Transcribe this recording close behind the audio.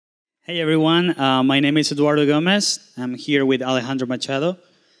Hey everyone, my name is Eduardo Gomez. I'm here with Alejandro Machado.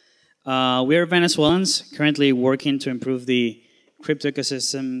 We are Venezuelans currently working to improve the crypto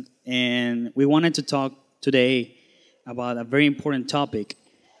ecosystem, and we wanted to talk today about a very important topic,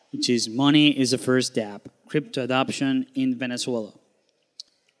 which is money is the first Ðapp, crypto adoption in Venezuela.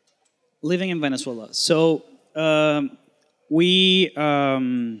 Living in Venezuela. So in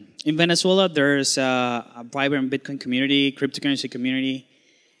Venezuela, there's a vibrant Bitcoin community, cryptocurrency community,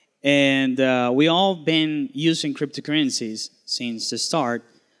 and we all been using cryptocurrencies since the start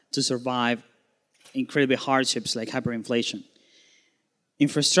to survive incredible hardships like hyperinflation.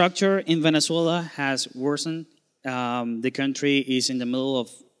 Infrastructure in Venezuela has worsened. The country is in the middle of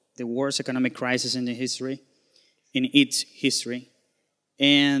the worst economic crisis in its history.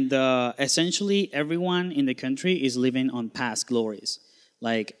 And essentially, everyone in the country is living on past glories.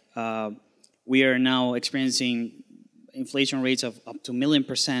 Like, we are now experiencing inflation rates of up to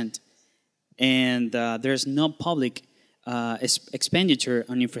 1,000,000%, and there's no public expenditure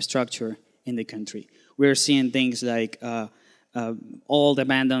on infrastructure in the country. We're seeing things like old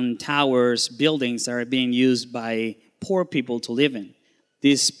abandoned towers, buildings that are being used by poor people to live in.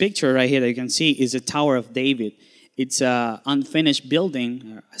 This picture right here that you can see is the Tower of David. It's an unfinished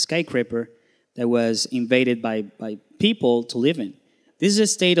building, a skyscraper, that was invaded by people to live in. This is the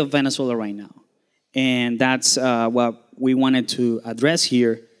state of Venezuela right now. And that's what we wanted to address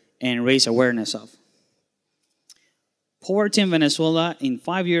here and raise awareness of. Poverty in Venezuela in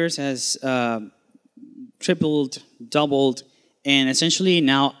 5 years has tripled, doubled, and essentially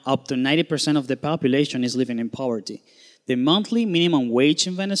now up to 90% of the population is living in poverty. The monthly minimum wage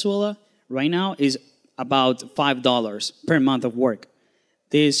in Venezuela right now is about $5 per month of work.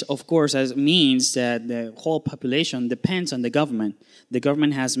 This, of course, means that the whole population depends on the government. The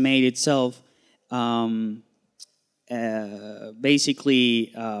government has made itself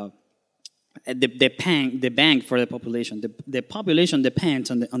basically the bank for the population. The population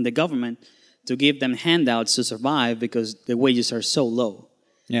depends on the government to give them handouts to survive because the wages are so low.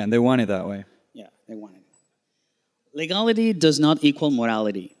 Yeah, and they want it that way. Yeah, they want it. Legality does not equal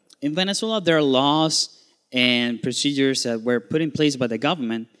morality. In Venezuela, there are laws and procedures that were put in place by the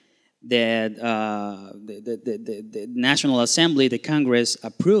government that the National Assembly, the Congress,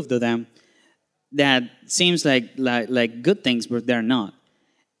 approved of them. That seems like good things, but they're not.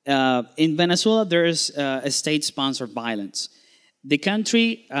 In Venezuela, there is state-sponsored violence. The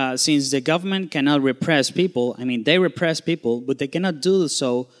country, since the government cannot repress people, I mean, they repress people, but they cannot do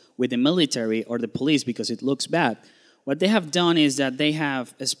so with the military or the police because it looks bad. What they have done is that they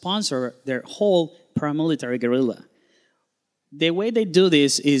have sponsored their whole paramilitary guerrilla. The way they do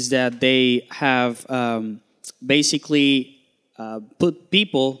this is that they have basically put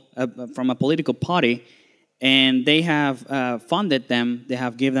people from a political party, and they have funded them. They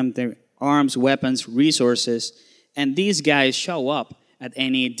have given them their arms, weapons, resources, and these guys show up at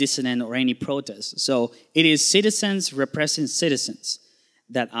any dissident or any protest. So it is citizens repressing citizens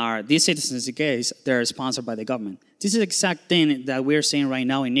that are, these citizens, in case, they're sponsored by the government. This is the exact thing that we're seeing right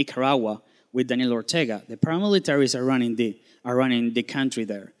now in Nicaragua with Daniel Ortega. The paramilitaries are running the country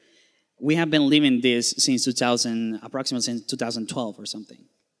there. We have been living this since approximately since 2012 or something.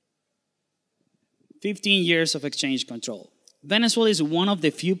 15 years of exchange control. Venezuela is one of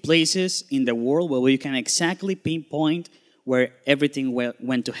the few places in the world where you can exactly pinpoint where everything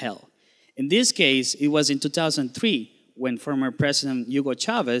went to hell. In this case, it was in 2003 when former President Hugo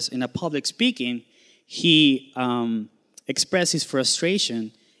Chavez, in a public speaking, he expressed his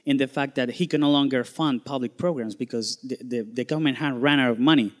frustration in the fact that he can no longer fund public programs because the government had ran out of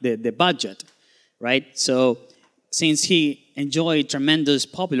money, the budget, right? So since he enjoyed tremendous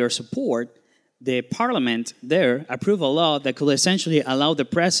popular support, the parliament there approved a law that could essentially allow the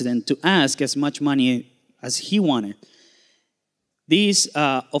president to ask as much money as he wanted. These,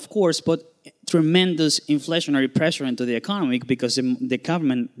 of course, put tremendous inflationary pressure into the economy because the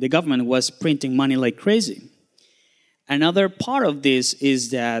government was printing money like crazy. Another part of this is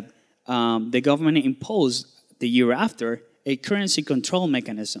that the government imposed the year after a currency control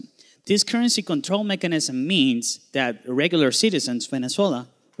mechanism. This currency control mechanism means that regular citizens,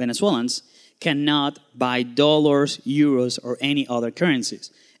 Venezuelans, cannot buy dollars, euros, or any other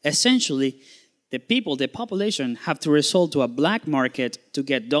currencies. Essentially, the people, the population, have to resort to a black market to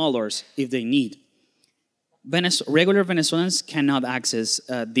get dollars if they need. Regular Venezuelans cannot access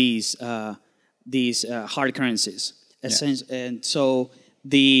these hard currencies. Yeah. And so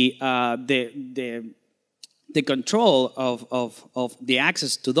the control of the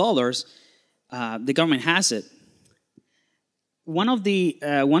access to dollars, the government has it. One of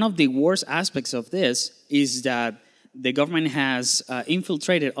the worst aspects of this is that the government has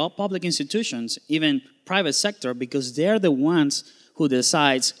infiltrated all public institutions, even private sector, because they're the ones who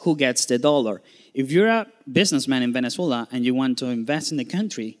decides who gets the dollar. If you're a businessman in Venezuela and you want to invest in the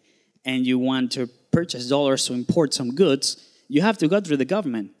country and you want to purchase dollars to import some goods, you have to go through the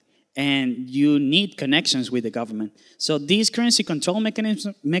government and you need connections with the government. So this currency control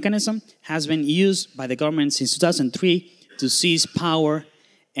mechanism has been used by the government since 2003 to seize power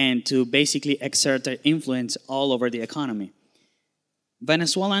and to basically exert their influence all over the economy.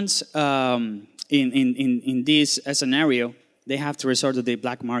 Venezuelans, in this scenario, they have to resort to the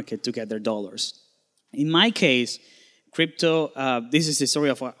black market to get their dollars. In my case, crypto, this is the story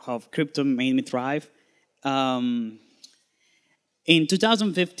of how crypto made me thrive. In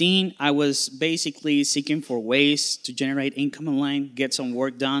 2015, I was basically seeking for ways to generate income online, get some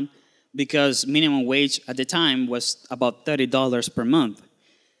work done, because minimum wage at the time was about $30 per month.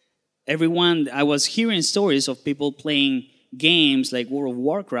 I was hearing stories of people playing games like World of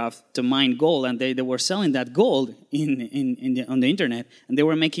Warcraft to mine gold, and they were selling that gold on the internet, and they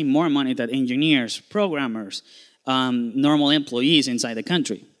were making more money than engineers, programmers, normal employees inside the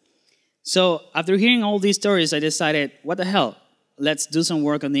country. So after hearing all these stories, I decided, what the hell? Let's do some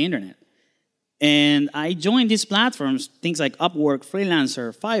work on the internet. And I joined these platforms, things like Upwork,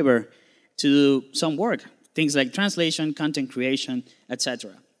 Freelancer, Fiverr, to do some work, things like translation, content creation,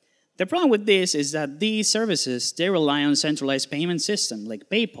 etc. The problem with this is that these services, they rely on centralized payment systems like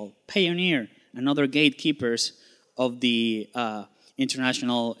PayPal, Payoneer, and other gatekeepers of the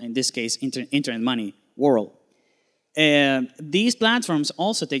international, in this case, internet money world. And these platforms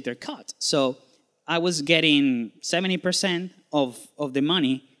also take their cut. So I was getting 70% of the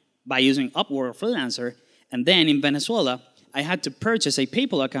money by using Upwork or Freelancer. And then in Venezuela, I had to purchase a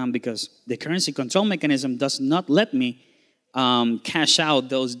PayPal account because the currency control mechanism does not let me cash out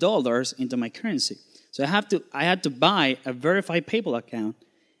those dollars into my currency. So I had to buy a verified PayPal account,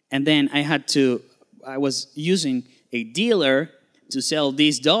 and then I was using a dealer to sell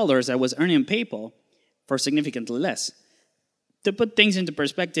these dollars I was earning in PayPal for significantly less. To put things into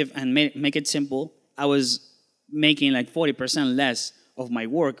perspective and make it simple, I was making like 40% less of my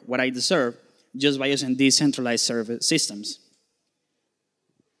work, what I deserve, just by using these centralized service systems.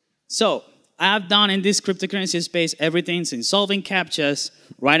 So I have done in this cryptocurrency space everything since solving CAPTCHAs,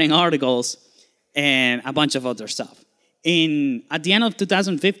 writing articles, and a bunch of other stuff. At the end of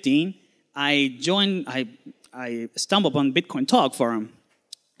 2015, I stumbled upon Bitcoin Talk forum,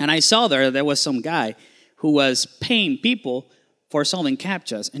 and I saw there was some guy who was paying people for solving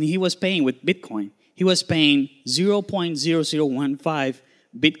CAPTCHAs, and he was paying with Bitcoin. He was paying 0.0015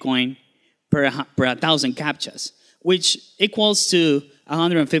 Bitcoin per 1,000 CAPTCHAs, which equals to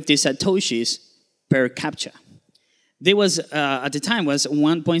 150 Satoshis per CAPTCHA. There was, at the time, was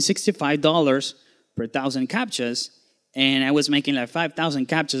 $1.65 per 1,000 CAPTCHAs, and I was making like 5,000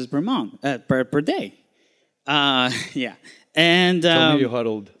 CAPTCHAs per month, per day. Yeah. And tell me you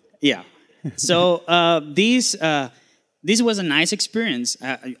huddled. Yeah. So this was a nice experience.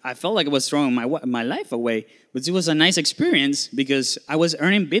 I felt like I was throwing my life away, but it was a nice experience because I was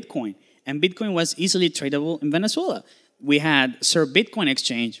earning Bitcoin, and Bitcoin was easily tradable in Venezuela. We had Sir Bitcoin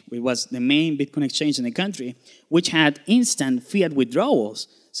Exchange, which was the main Bitcoin exchange in the country, which had instant fiat withdrawals,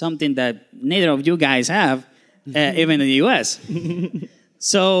 something that neither of you guys have, even in the US.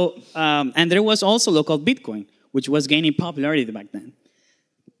 So, and there was also local Bitcoin, which was gaining popularity back then.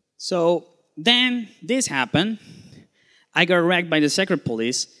 So then this happened. I got wrecked by the secret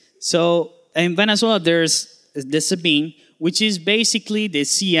police. So in Venezuela, there's the SEBIN, which is basically the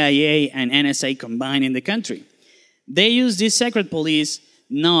CIA and NSA combined in the country. They use this secret police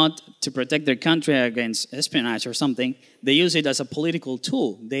not to protect their country against espionage or something. They use it as a political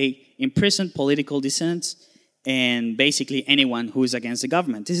tool. They imprison political dissidents and basically anyone who is against the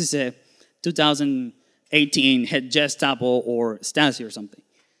government. This is a 2018 Gestapo or Stasi or something.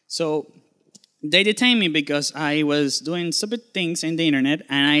 So they detained me because I was doing stupid things in the internet,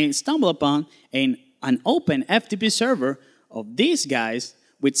 and I stumbled upon an open FTP server of these guys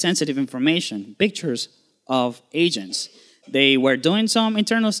with sensitive information, pictures of agents. They were doing some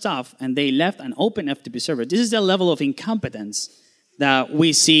internal stuff, and they left an open FTP server. This is the level of incompetence that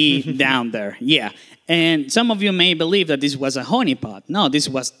we see down there. Yeah, and some of you may believe that this was a honeypot. No, this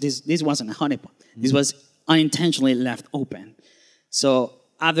wasn't a honeypot. This was unintentionally left open. So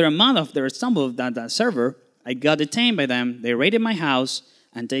after a month of their stumble of that server, I got detained by them. They raided my house,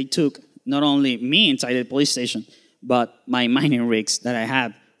 and they took not only me inside the police station, but my mining rigs that I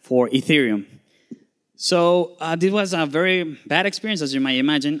had for Ethereum. So this was a very bad experience, as you might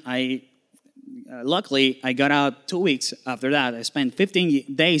imagine. Luckily, I got out 2 weeks after that. I spent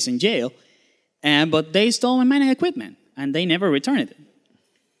 15 days in jail. But they stole my mining equipment, and they never returned it.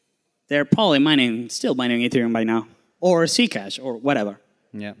 They're probably still mining Ethereum by now, or Zcash, or whatever.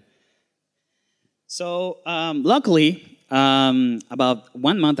 Yeah. So luckily, about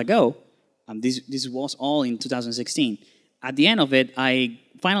 1 month ago, this was all in 2016. At the end of it, I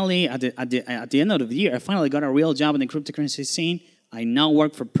finally, at the end of the year, I finally got a real job in the cryptocurrency scene. I now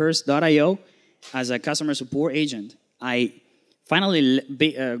work for Purse.io as a customer support agent. I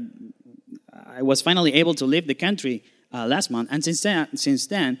was finally able to leave the country last month, and since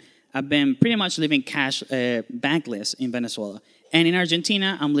then, I've been pretty much living cash bankless in Venezuela. And in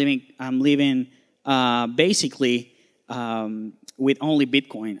Argentina, I'm living basically with only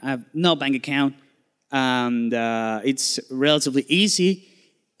Bitcoin. I have no bank account, and it's relatively easy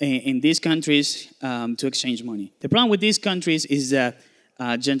in these countries to exchange money. The problem with these countries is that,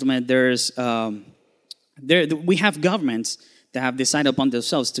 gentlemen, we have governments that have decided upon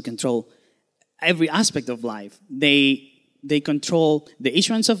themselves to control every aspect of life. They control the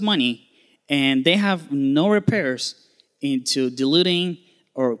issuance of money, and they have no repairs into diluting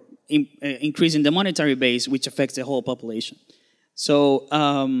or increasing the monetary base, which affects the whole population. So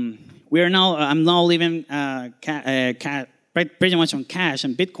I'm now living pretty much on cash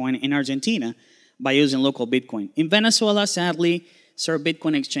and Bitcoin in Argentina by using local Bitcoin. In Venezuela, sadly, Sir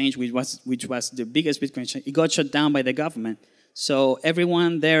Bitcoin Exchange, which was the biggest Bitcoin exchange, it got shut down by the government. So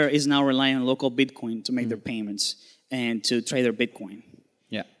everyone there is now relying on local Bitcoin to make their payments and to trade their Bitcoin.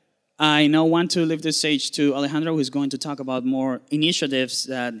 Yeah. I now want to leave the stage to Alejandro, who's going to talk about more initiatives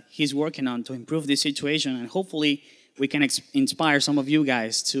that he's working on to improve this situation, and hopefully we can inspire some of you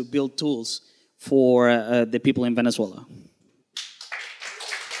guys to build tools for the people in Venezuela.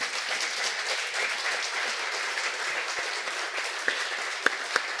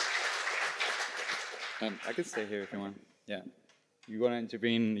 I can stay here if you want. Yeah. You want to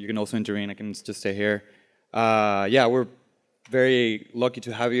intervene, you can also intervene. I can just stay here. Yeah, we're very lucky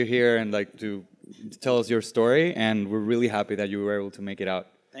to have you here and like to tell us your story, and we're really happy that you were able to make it out.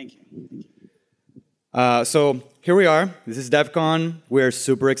 Thank you. So here we are. This is Devcon. We're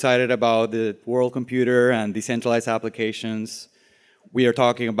super excited about the world computer and decentralized applications. We are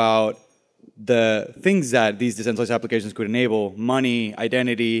talking about the things that these decentralized applications could enable: money,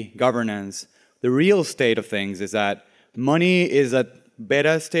 identity, governance. The real state of things is that money is at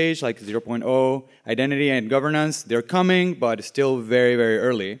beta stage, like 0.0. Identity and governance, they're coming, but still very, very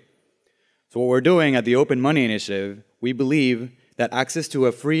early. So what we're doing at the Open Money Initiative, we believe that access to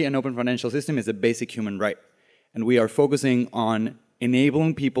a free and open financial system is a basic human right. And we are focusing on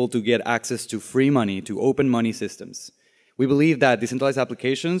enabling people to get access to free money, to open money systems. We believe that decentralized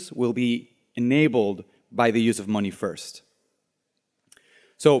applications will be enabled by the use of money first.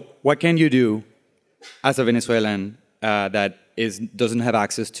 So what can you do as a Venezuelan that doesn't have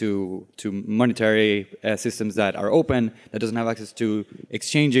access to monetary systems that are open, that doesn't have access to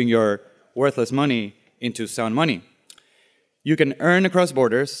exchanging your worthless money into sound money? You can earn across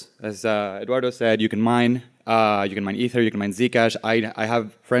borders. As Eduardo said, you can mine Ether, you can mine Zcash. I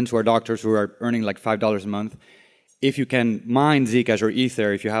have friends who are doctors who are earning like $5 a month. If you can mine Zcash or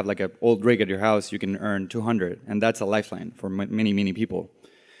Ether, if you have like an old rig at your house, you can earn 200, and that's a lifeline for many, many people.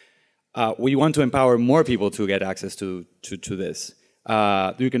 We want to empower more people to get access to this.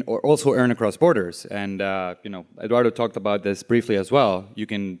 You can also earn across borders, and you know, Eduardo talked about this briefly as well. You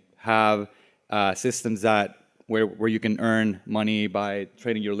can have systems that where you can earn money by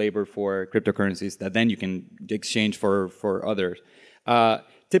trading your labor for cryptocurrencies that then you can exchange for others.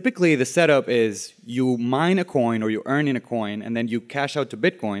 Typically, the setup is you mine a coin or you earn in a coin, and then you cash out to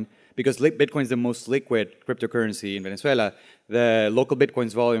Bitcoin, because Bitcoin is the most liquid cryptocurrency in Venezuela. The local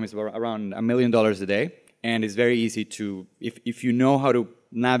Bitcoin's volume is around $1 million a day, and it's very easy to, if you know how to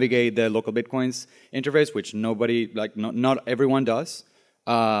navigate the local Bitcoin's interface, which not everyone does,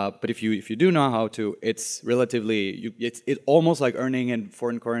 but if you do know how to, it's relatively, it's almost like earning in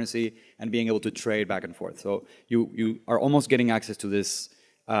foreign currency and being able to trade back and forth. So you are almost getting access to this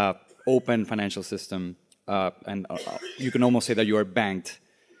open financial system, and you can almost say that you are banked.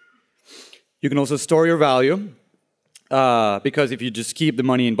 You can also store your value, because if you just keep the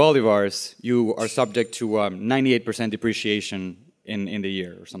money in bolivars, you are subject to 98% depreciation in the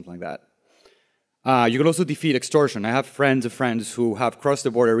year or something like that. You can also defeat extortion. I have friends of friends who have crossed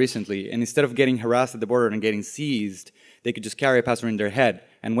the border recently, and instead of getting harassed at the border and getting seized, they could just carry a password in their head.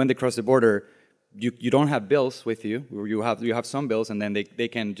 And when they cross the border, you don't have bills with you. You have some bills, and then they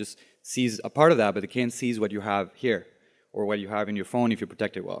can just seize a part of that, but they can't seize what you have here or what you have in your phone if you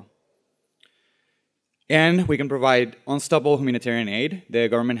protect it well. And we can provide unstoppable humanitarian aid. The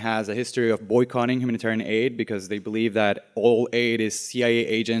government has a history of boycotting humanitarian aid because they believe that all aid is CIA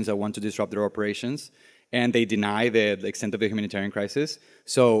agents that want to disrupt their operations, and they deny the extent of the humanitarian crisis.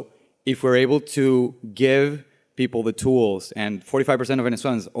 So if we're able to give people the tools, and 45% of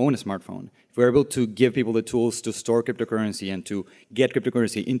Venezuelans own a smartphone, if we're able to give people the tools to store cryptocurrency and to get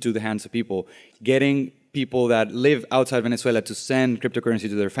cryptocurrency into the hands of people, getting people that live outside Venezuela to send cryptocurrency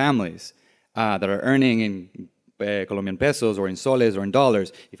to their families, that are earning in Colombian pesos or in soles or in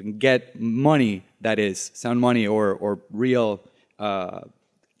dollars, if we can get money that is sound money or real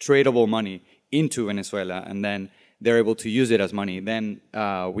tradable money into Venezuela, and then they're able to use it as money, then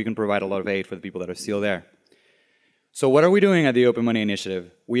we can provide a lot of aid for the people that are still there. So what are we doing at the Open Money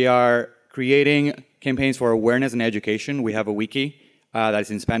Initiative? We are creating campaigns for awareness and education. We have a wiki that's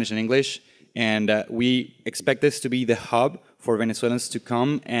in Spanish and English, and we expect this to be the hub for Venezuelans to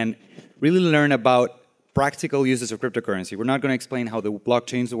come and really learn about practical uses of cryptocurrency. We're not going to explain how the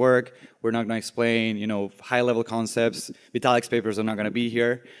blockchains work. We're not going to explain, high-level concepts. Vitalik's papers are not going to be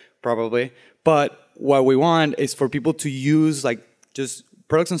here, probably. But what we want is for people to use just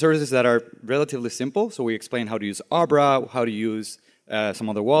products and services that are relatively simple. So we explain how to use Abra, how to use some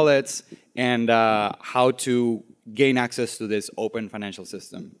other wallets, and how to gain access to this open financial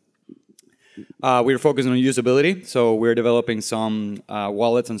system. We're focusing on usability, so we're developing some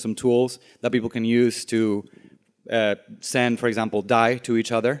wallets and some tools that people can use to send, for example, DAI to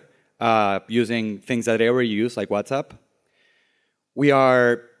each other using things that they already use, like WhatsApp. We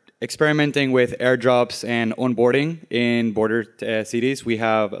are experimenting with airdrops and onboarding in border cities. We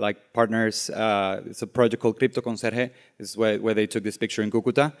have partners. It's a project called Devcon4. This is where they took this picture in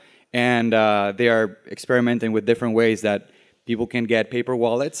Cucuta, and they are experimenting with different ways that people can get paper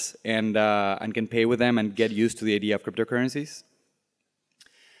wallets and can pay with them and get used to the idea of cryptocurrencies.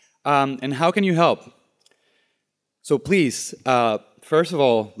 And how can you help? So please, first of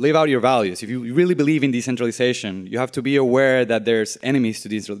all, live out your values. If you really believe in decentralization, you have to be aware that there's enemies to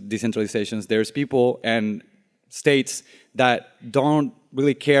these decentralizations. There's people and states that don't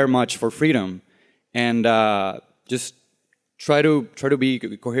really care much for freedom, and just try to be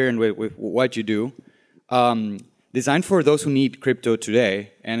coherent with what you do. Designed for those who need crypto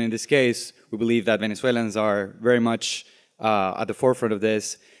today, and in this case, we believe that Venezuelans are very much at the forefront of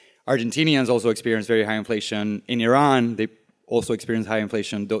this. Argentinians also experience very high inflation. In Iran, they also experience high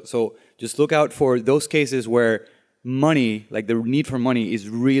inflation. So just look out for those cases where money, the need for money, is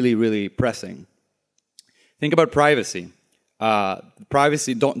really, really pressing. Think about privacy.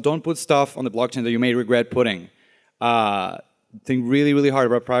 Privacy, don't put stuff on the blockchain that you may regret putting. Think really, really hard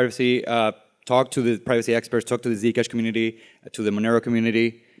about privacy. Talk to the privacy experts, talk to the Zcash community, to the Monero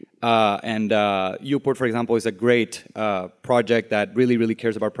community. And Uport, for example, is a great project that really, really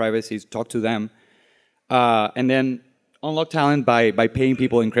cares about privacy. Talk to them. And then unlock talent by paying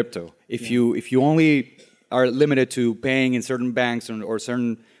people in crypto. If you only are limited to paying in certain banks or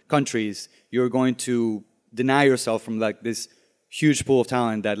certain countries, you're going to deny yourself from this huge pool of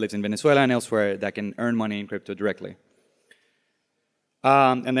talent that lives in Venezuela and elsewhere that can earn money in crypto directly.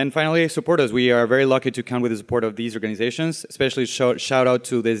 And then finally, support us. We are very lucky to count with the support of these organizations, especially shout out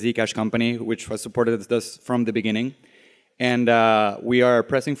to the Zcash company, which has supported us from the beginning. And we are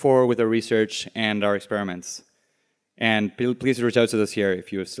pressing forward with our research and our experiments. And please reach out to us here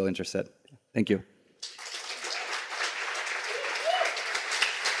if you're still interested. Thank you.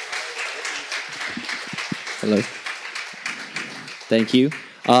 Hello. Thank you.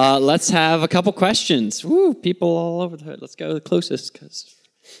 Let's have a couple questions. Woo, people all over the hood. Let's go to the closest.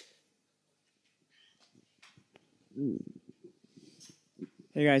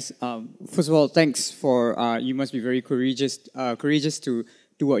 Hey guys, first of all, thanks for, you must be very courageous to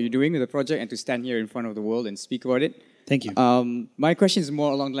do what you're doing with the project and to stand here in front of the world and speak about it. Thank you. My question is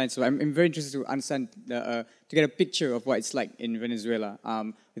more along the lines, so I'm very interested to understand, to get a picture of what it's like in Venezuela.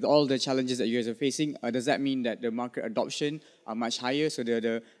 With all the challenges that you guys are facing, does that mean that the market adoption are much higher? So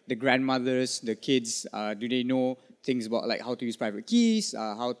the grandmothers, the kids, do they know things about how to use private keys,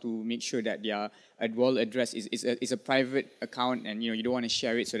 how to make sure that their wallet address is a private account, and you don't want to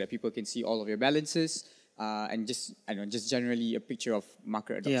share it so that people can see all of your balances, and just generally a picture of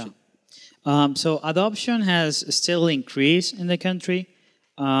market adoption. Yeah. So adoption has still increased in the country.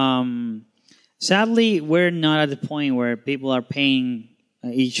 Sadly, we're not at the point where people are paying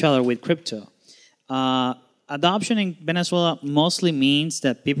each other with crypto. Adoption in Venezuela mostly means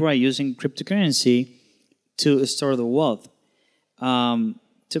that people are using cryptocurrency to store the wealth.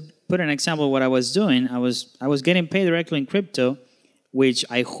 To put an example of what I was doing, I was getting paid directly in crypto, which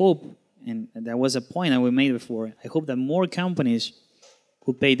I hope, and that was a point that we made before, I hope that more companies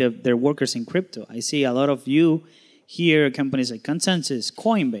who pay their workers in crypto. I see a lot of you here, companies like Consensus,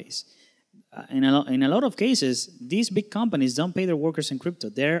 Coinbase. In a lot of cases, these big companies don't pay their workers in crypto.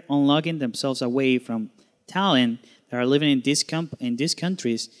 They're unlocking themselves away from talent that are living in these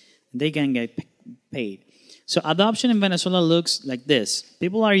countries. And they can get paid. So adoption in Venezuela looks like this.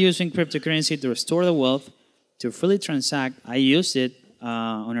 People are using cryptocurrency to restore the wealth, to freely transact. I used it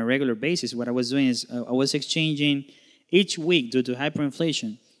on a regular basis. What I was doing is I was exchanging each week due to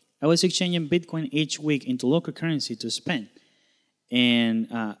hyperinflation. I was exchanging Bitcoin each week into local currency to spend. And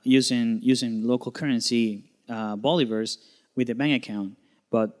using local currency bolívars with a bank account.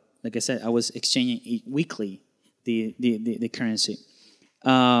 But like I said, I was exchanging weekly the currency.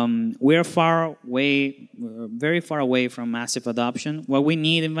 We're very far away from massive adoption. What we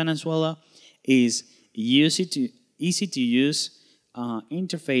need in Venezuela is easy to use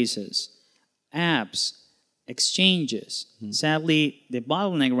interfaces, apps, exchanges. Sadly, the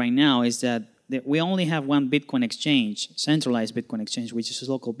bottleneck right now is that we only have one Bitcoin exchange, centralized Bitcoin exchange, which is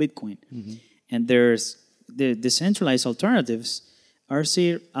local Bitcoin. And there's the decentralized alternatives are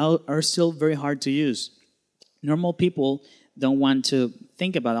still very hard to use. Normal people don't want to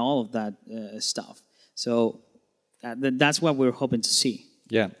think about all of that stuff. So that's what we're hoping to see.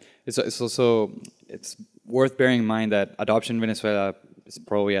 Yeah, it's also worth bearing in mind that adoption in Venezuela is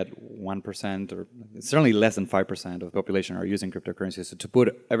probably at 1%, or certainly less than 5% of the population are using cryptocurrencies. So to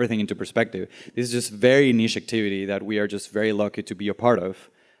put everything into perspective, this is just very niche activity that we are just very lucky to be a part of.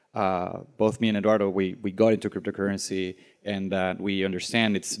 Both me and Eduardo, we got into cryptocurrency and that we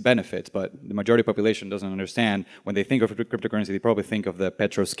understand its benefits, but the majority of the population doesn't understand. When they think of cryptocurrency, they probably think of the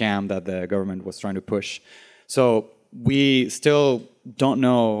petro scam that the government was trying to push. So we still don't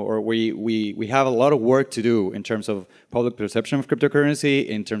know, or we have a lot of work to do in terms of public perception of cryptocurrency,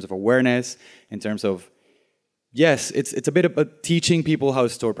 in terms of awareness, in terms of, yes, it's a bit about teaching people how to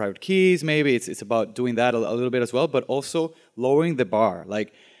store private keys, maybe it's about doing that a little bit as well, but also lowering the bar.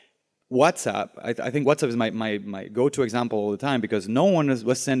 Like WhatsApp, I think WhatsApp is my go-to example all the time, because no one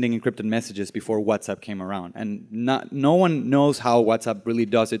was sending encrypted messages before WhatsApp came around, and no one knows how WhatsApp really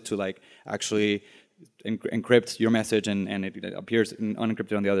does it to like actually encrypt your message and it appears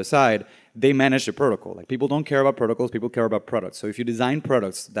unencrypted on the other side. They manage the protocol. Like, people don't care about protocols, people care about products. So if you design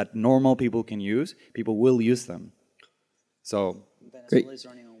products that normal people can use, people will use them. So Venezuela is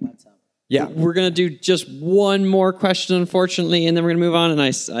running on WhatsApp. Yeah, we're going to do just one more question, unfortunately, and then we're going to move on. And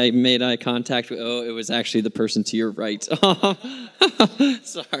I made eye contact with, oh, it was actually the person to your right.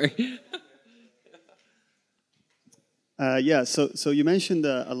 Sorry. Yeah, so you mentioned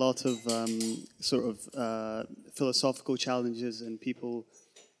a lot of sort of philosophical challenges and people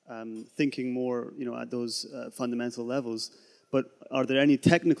thinking more, at those fundamental levels. But are there any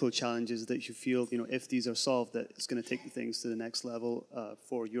technical challenges that you feel, if these are solved, that it's going to take things to the next level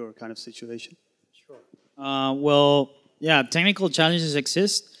for your kind of situation? Sure. Well, yeah, technical challenges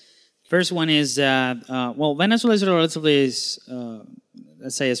exist. First one is that, Venezuela is relatively,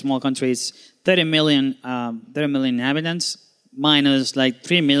 let's say, a small country. It's 30 million inhabitants, minus like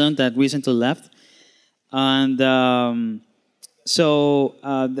 3 million that recently left. And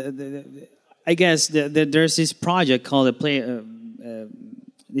I guess there's this project called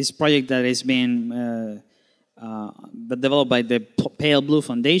this project that is being developed by the Pale Blue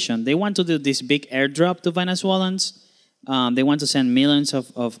Foundation. They want to do this big airdrop to Venezuelans. They want to send millions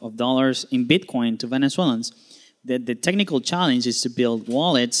of dollars in Bitcoin to Venezuelans. The technical challenge is to build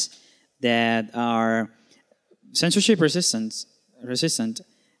wallets that are censorship resistant,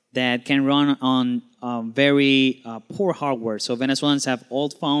 that can run on very poor hardware. So Venezuelans have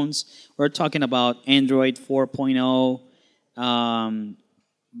old phones. We're talking about Android 4.0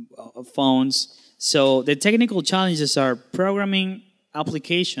 phones. So the technical challenges are programming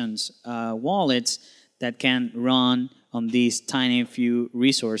applications, wallets that can run on these tiny few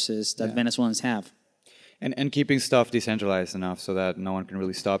resources that Venezuelans have. And keeping stuff decentralized enough so that no one can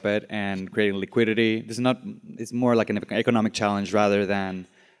really stop it, and creating liquidity. It's more like an economic challenge rather than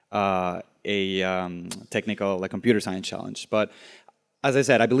a technical, like, computer science challenge. But as I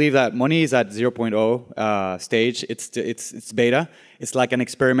said, I believe that money is at 0.0 stage. It's beta. It's like an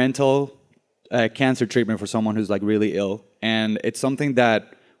experimental cancer treatment for someone who's like really ill, and it's something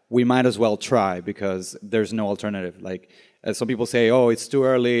that we might as well try because there's no alternative. Like, as some people say, oh, it's too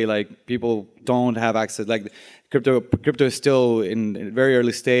early, like people don't have access, like crypto is still in a very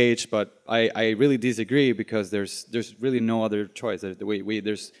early stage, but I really disagree because there's really no other choice.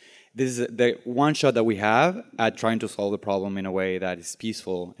 This is the one shot that we have at trying to solve the problem in a way that is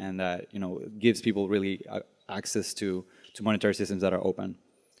peaceful and that gives people really access to monetary systems that are open.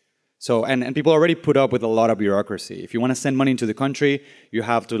 So, and people already put up with a lot of bureaucracy. If you want to send money into the country, you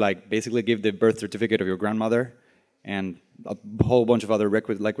have to like basically give the birth certificate of your grandmother and a whole bunch of other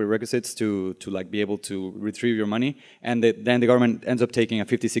requisites to like be able to retrieve your money. And then the government ends up taking a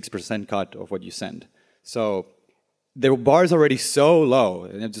 56% cut of what you send. So the bar is already so low.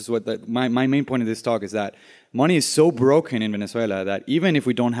 And it's just what my main point of this talk is that money is so broken in Venezuela that even if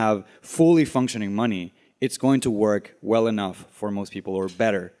we don't have fully functioning money, it's going to work well enough for most people or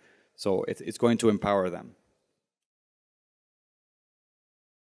better. So it's going to empower them.